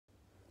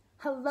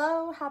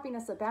Hello,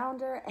 happiness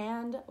abounder,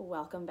 and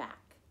welcome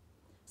back.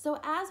 So,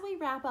 as we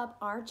wrap up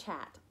our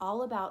chat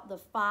all about the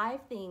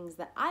 5 things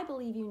that I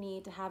believe you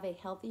need to have a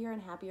healthier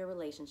and happier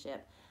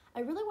relationship,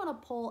 I really want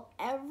to pull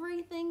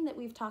everything that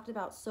we've talked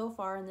about so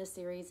far in this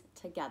series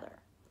together.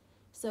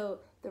 So,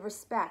 the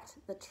respect,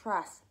 the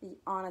trust, the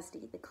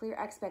honesty, the clear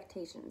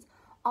expectations,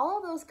 all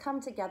of those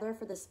come together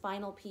for this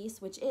final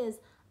piece, which is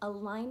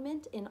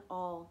alignment in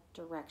all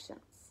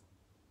directions.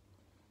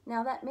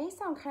 Now, that may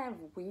sound kind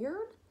of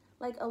weird,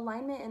 like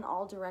alignment in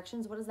all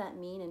directions. What does that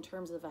mean in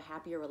terms of a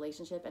happier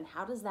relationship, and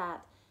how does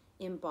that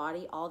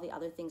embody all the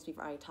other things we've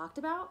already talked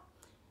about?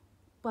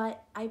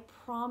 But I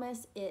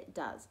promise it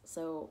does.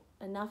 So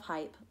enough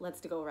hype,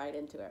 let's go right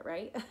into it,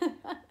 right?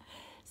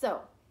 So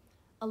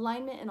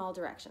alignment in all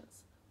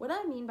directions. What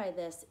I mean by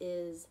this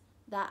is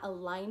that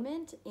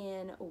alignment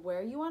in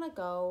where you want to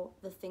go,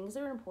 the things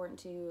that are important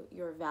to you,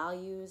 your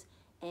values,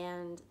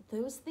 and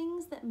those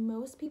things that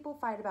most people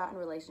fight about in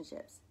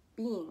relationships,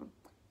 being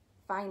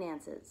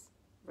finances,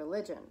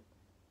 religion,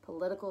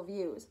 political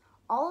views,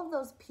 all of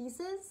those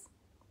pieces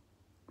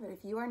that if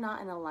you are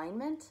not in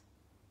alignment,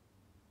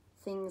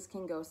 things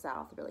can go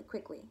south really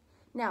quickly.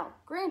 Now,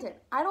 granted,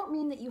 I don't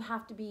mean that you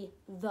have to be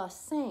the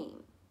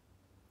same,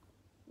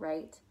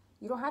 right?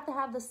 You don't have to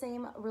have the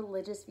same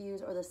religious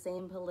views or the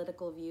same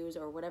political views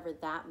or whatever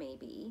that may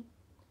be.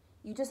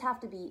 You just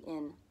have to be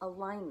in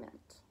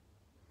alignment.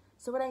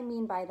 So what I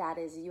mean by that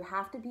is you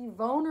have to be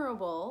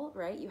vulnerable,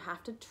 right? You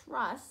have to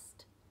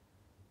trust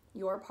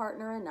your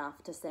partner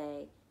enough to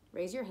say,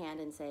 raise your hand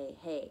and say,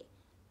 hey,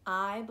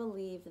 I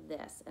believe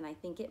this, and I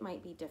think it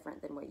might be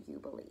different than what you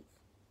believe,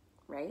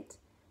 right?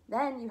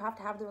 Then you have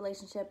to have the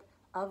relationship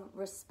of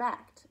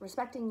respect,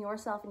 respecting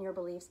yourself and your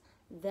beliefs,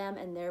 them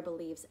and their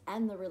beliefs,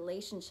 and the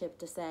relationship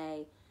to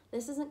say,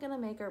 this isn't going to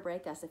make or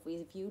break us if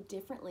we view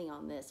differently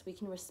on this. We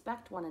can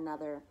respect one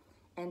another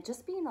and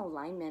just be in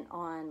alignment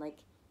on, like,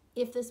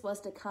 if this was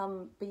to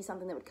be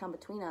something that would come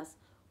between us,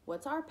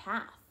 what's our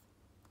path?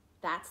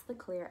 That's the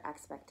clear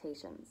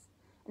expectations.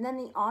 And then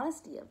the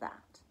honesty of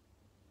that,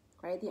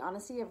 right? The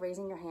honesty of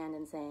raising your hand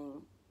and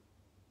saying,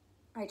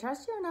 I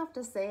trust you enough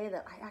to say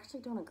that I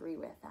actually don't agree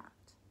with that.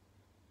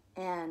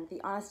 And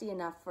the honesty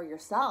enough for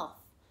yourself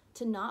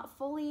to not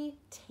fully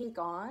take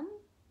on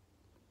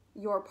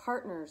your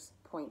partner's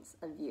points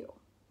of view.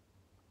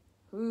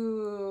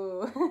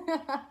 Ooh,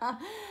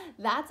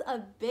 that's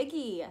a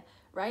biggie,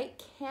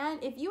 right?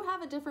 If you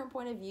have a different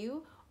point of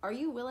view, are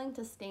you willing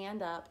to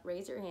stand up,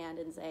 raise your hand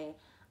and say,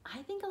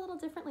 I think a little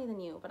differently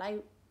than you, but I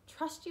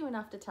trust you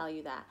enough to tell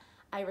you that.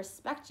 I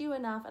respect you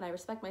enough and I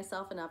respect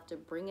myself enough to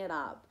bring it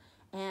up.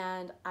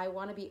 And I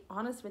want to be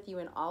honest with you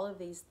in all of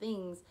these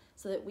things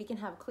so that we can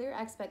have clear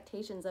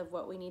expectations of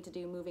what we need to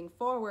do moving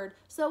forward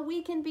so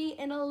we can be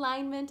in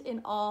alignment in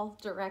all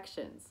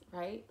directions,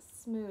 right?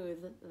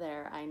 Smooth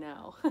there, I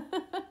know.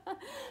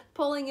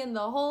 Pulling in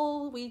the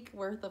whole week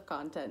worth of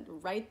content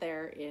right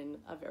there in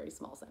a very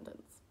small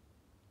sentence.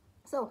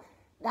 So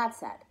that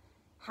said,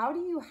 how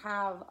do you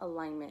have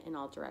alignment in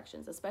all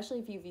directions, especially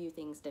if you view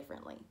things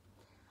differently?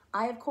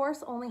 I, of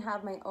course, only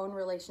have my own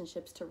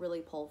relationships to really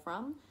pull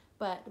from,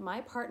 but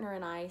my partner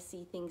and I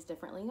see things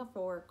differently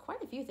for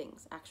quite a few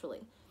things,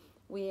 actually.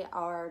 We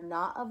are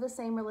not of the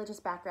same religious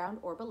background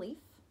or belief.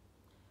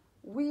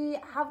 We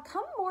have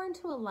come more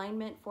into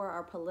alignment for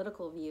our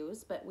political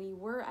views, but we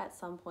were at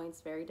some points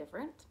very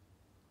different.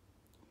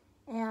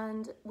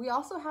 And we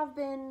also have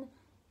been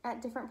at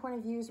different point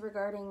of views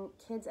regarding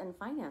kids and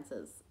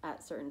finances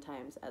at certain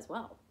times as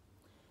well.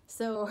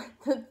 So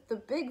the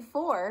big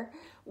four,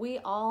 we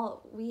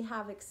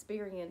have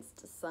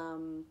experienced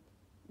some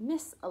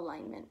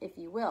misalignment, if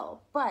you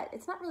will, but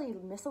it's not really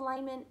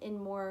misalignment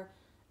in more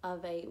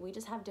of we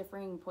just have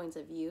differing points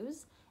of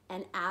views.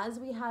 And as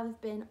we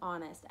have been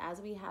honest, as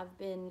we have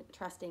been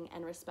trusting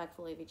and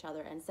respectful of each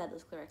other and set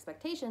those clear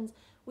expectations,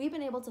 we've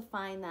been able to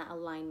find that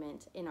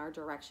alignment in our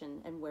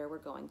direction and where we're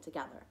going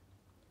together.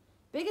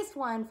 Biggest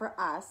one for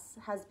us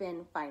has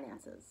been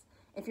finances.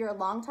 If you're a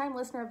longtime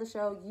listener of the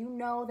show, you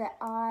know that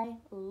I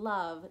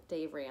love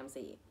Dave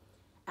Ramsey.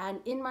 And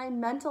in my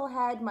mental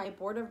head, my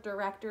board of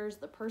directors,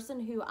 the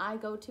person who I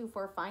go to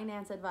for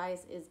finance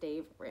advice is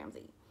Dave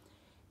Ramsey.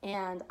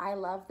 And I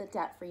love the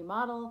debt-free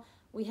model.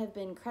 We have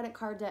been credit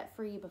card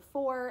debt-free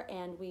before,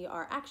 and we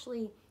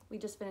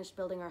just finished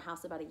building our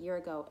house about a year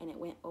ago, and it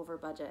went over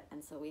budget,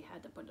 and so we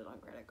had to put it on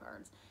credit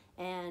cards.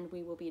 And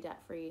we will be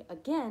debt-free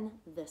again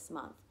this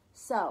month.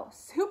 So,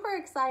 super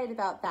excited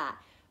about that.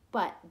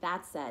 But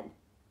that said,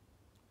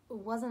 it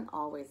wasn't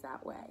always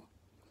that way.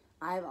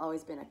 I've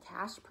always been a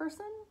cash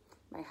person.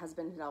 My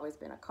husband had always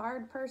been a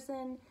card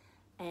person.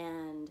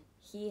 And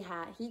he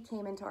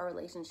came into our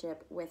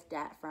relationship with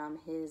debt from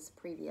his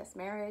previous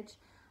marriage.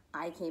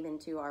 I came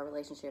into our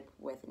relationship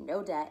with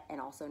no debt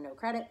and also no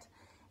credit.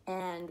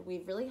 And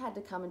we've really had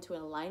to come into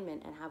an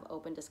alignment and have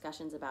open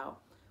discussions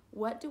about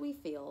what do we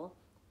feel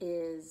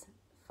is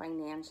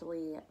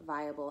financially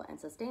viable and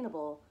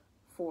sustainable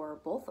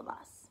for both of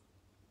us.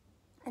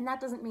 And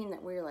that doesn't mean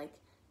that we're like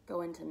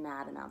go into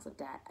mad amounts of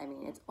debt. I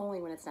mean, it's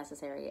only when it's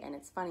necessary. And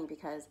it's funny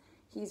because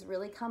he's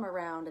really come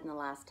around in the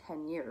last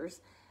 10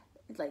 years,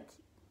 like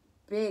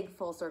big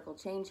full circle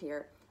change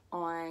here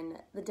on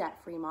the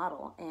debt-free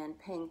model and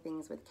paying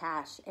things with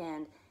cash.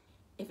 And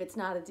if it's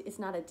not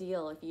a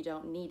deal if you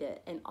don't need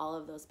it, and all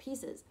of those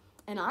pieces.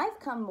 And I've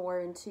come more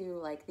into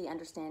like the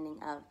understanding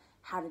of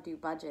how to do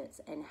budgets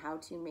and how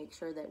to make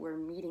sure that we're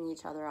meeting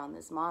each other on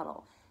this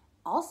model.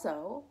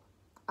 Also,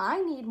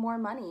 I need more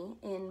money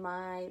in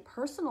my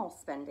personal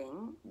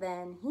spending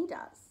than he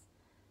does.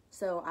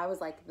 So I was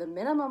like, the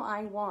minimum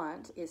I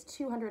want is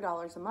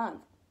 $200 a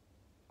month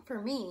for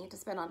me to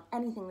spend on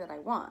anything that I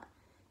want.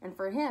 And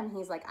for him,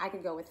 he's like, I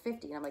could go with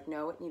 50. And I'm like,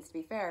 no, it needs to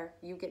be fair.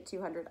 You get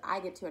 200, I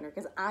get 200,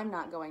 because I'm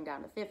not going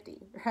down to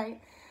 50,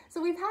 right?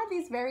 So we've had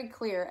these very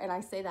clear, and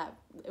I say that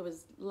it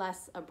was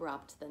less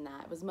abrupt than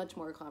that. It was much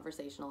more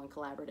conversational and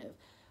collaborative.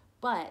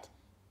 But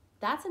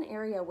that's an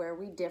area where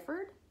we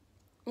differed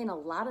in a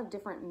lot of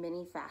different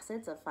mini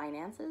facets of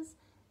finances.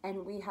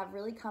 And we have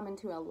really come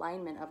into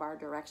alignment of our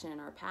direction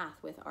and our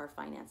path with our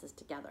finances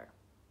together.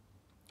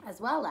 As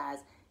well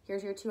as,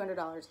 here's your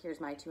 $200, here's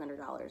my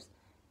 $200.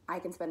 I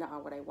can spend it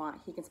on what I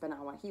want, he can spend it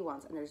on what he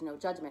wants, and there's no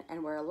judgment,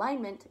 and we're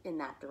alignment in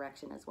that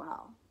direction as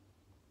well.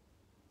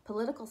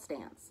 Political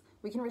stance.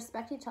 We can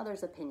respect each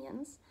other's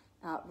opinions.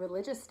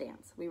 Religious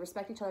stance. We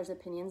respect each other's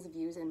opinions,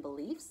 views, and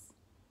beliefs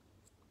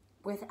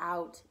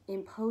without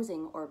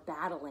imposing or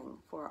battling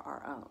for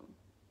our own,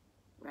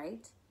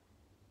 right?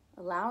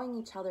 Allowing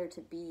each other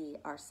to be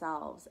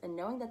ourselves and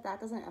knowing that that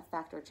doesn't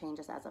affect or change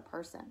us as a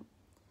person.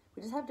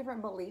 We just have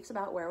different beliefs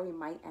about where we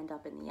might end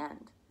up in the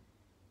end.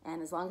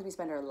 And as long as we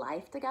spend our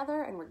life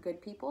together and we're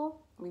good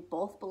people, we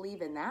both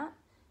believe in that,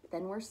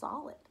 then we're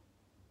solid.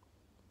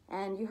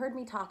 And you heard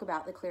me talk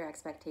about the clear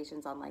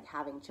expectations on like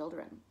having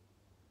children.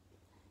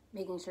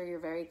 Making sure you're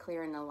very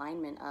clear in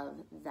alignment of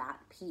that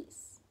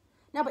piece.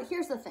 Now, but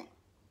here's the thing.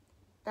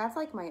 That's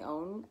like my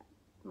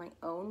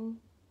own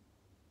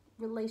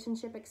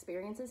relationship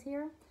experiences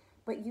here,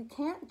 but you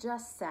can't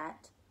just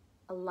set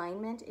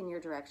alignment in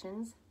your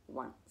directions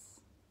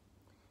once.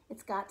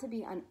 It's got to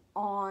be an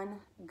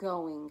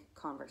ongoing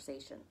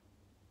conversation.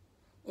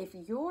 If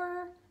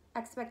your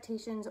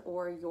expectations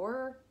or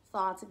your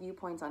thoughts,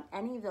 viewpoints on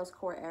any of those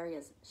core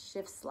areas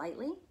shift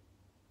slightly,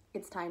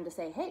 it's time to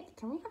say, hey,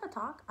 can we have a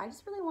talk? I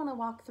just really want to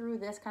walk through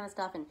this kind of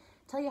stuff and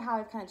tell you how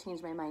I've kind of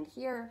changed my mind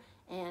here,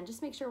 and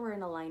just make sure we're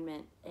in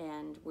alignment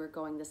and we're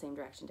going the same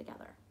direction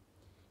together.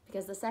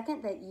 Because the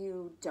second that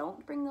you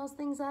don't bring those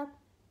things up,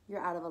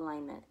 you're out of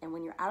alignment. And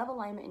when you're out of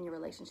alignment in your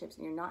relationships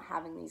and you're not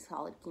having these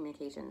solid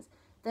communications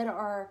that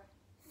are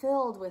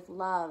filled with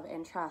love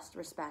and trust,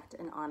 respect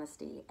and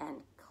honesty and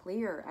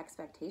clear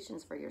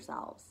expectations for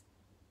yourselves,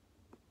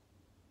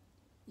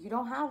 you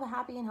don't have a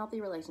happy and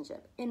healthy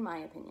relationship, in my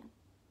opinion.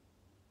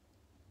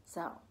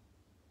 So,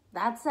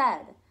 that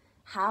said,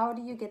 how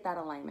do you get that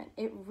alignment?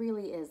 It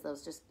really is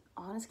those just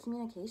honest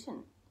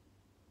communication.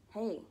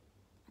 Hey,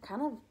 I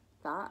kind of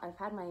thought I've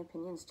had my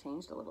opinions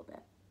changed a little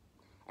bit.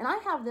 And I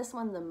have this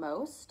one the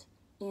most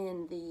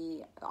in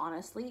the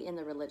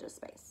religious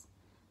space.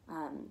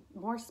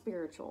 More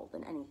spiritual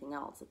than anything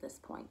else at this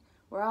point,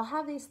 where I'll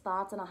have these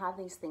thoughts and I'll have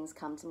these things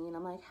come to me and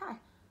I'm like, hi,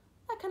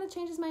 that kind of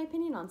changes my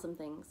opinion on some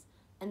things.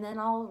 And then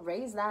I'll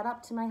raise that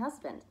up to my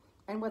husband.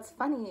 And what's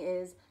funny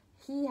is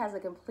he has a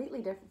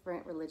completely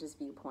different religious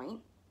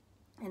viewpoint.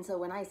 And so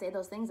when I say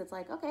those things, it's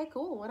like, okay,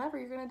 cool, whatever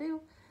you're going to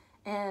do.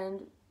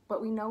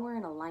 But we know we're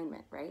in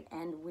alignment, right?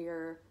 And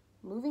we're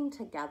moving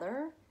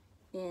together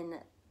in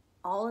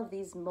all of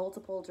these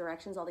multiple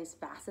directions, all these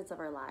facets of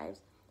our lives.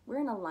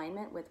 We're in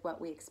alignment with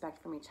what we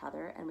expect from each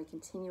other, and we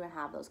continue to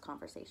have those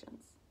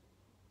conversations.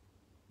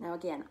 Now,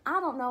 again, I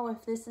don't know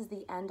if this is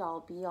the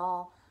end-all,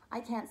 be-all.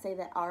 I can't say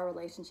that our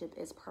relationship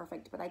is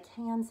perfect, but I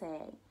can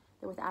say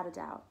that without a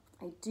doubt,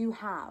 I do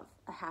have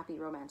a happy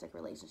romantic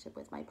relationship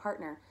with my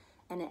partner,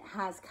 and it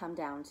has come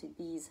down to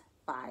these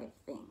 5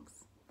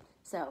 things.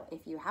 So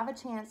if you have a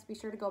chance, be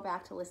sure to go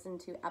back to listen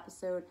to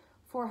episode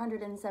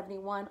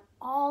 471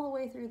 all the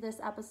way through this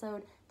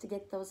episode to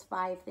get those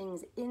 5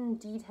 things in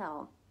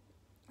detail.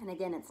 And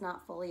again, it's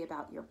not fully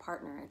about your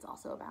partner, it's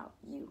also about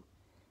you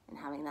and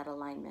having that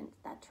alignment,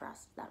 that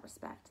trust, that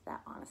respect,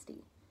 that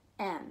honesty,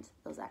 and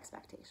those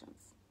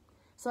expectations.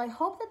 So I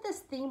hope that this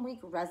theme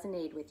week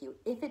resonated with you.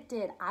 If it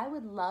did, I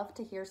would love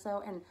to hear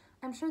so, and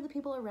I'm sure the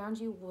people around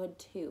you would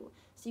too.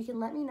 So you can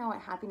let me know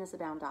at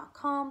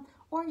happinessabound.com,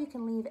 or you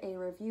can leave a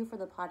review for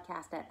the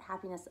podcast at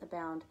Happiness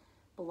Abound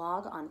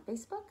blog on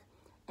Facebook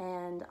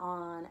and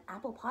on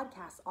Apple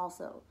Podcasts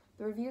also.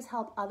 The reviews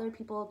help other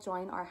people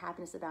join our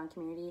Happiness Abound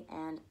community,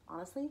 and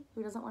honestly,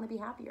 who doesn't want to be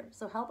happier?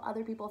 So help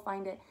other people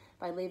find it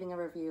by leaving a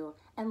review,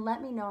 and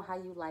let me know how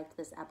you liked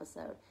this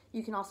episode.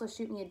 You can also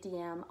shoot me a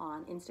DM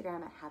on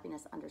Instagram at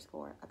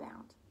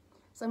happiness_abound.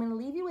 So I'm going to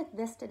leave you with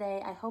this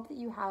today. I hope that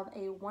you have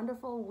a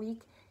wonderful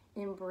week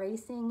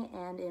embracing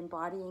and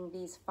embodying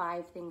these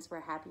 5 things for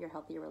a happier,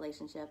 healthier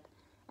relationship.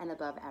 And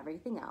above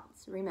everything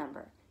else,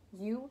 remember,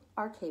 you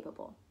are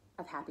capable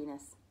of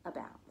happiness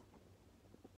abound.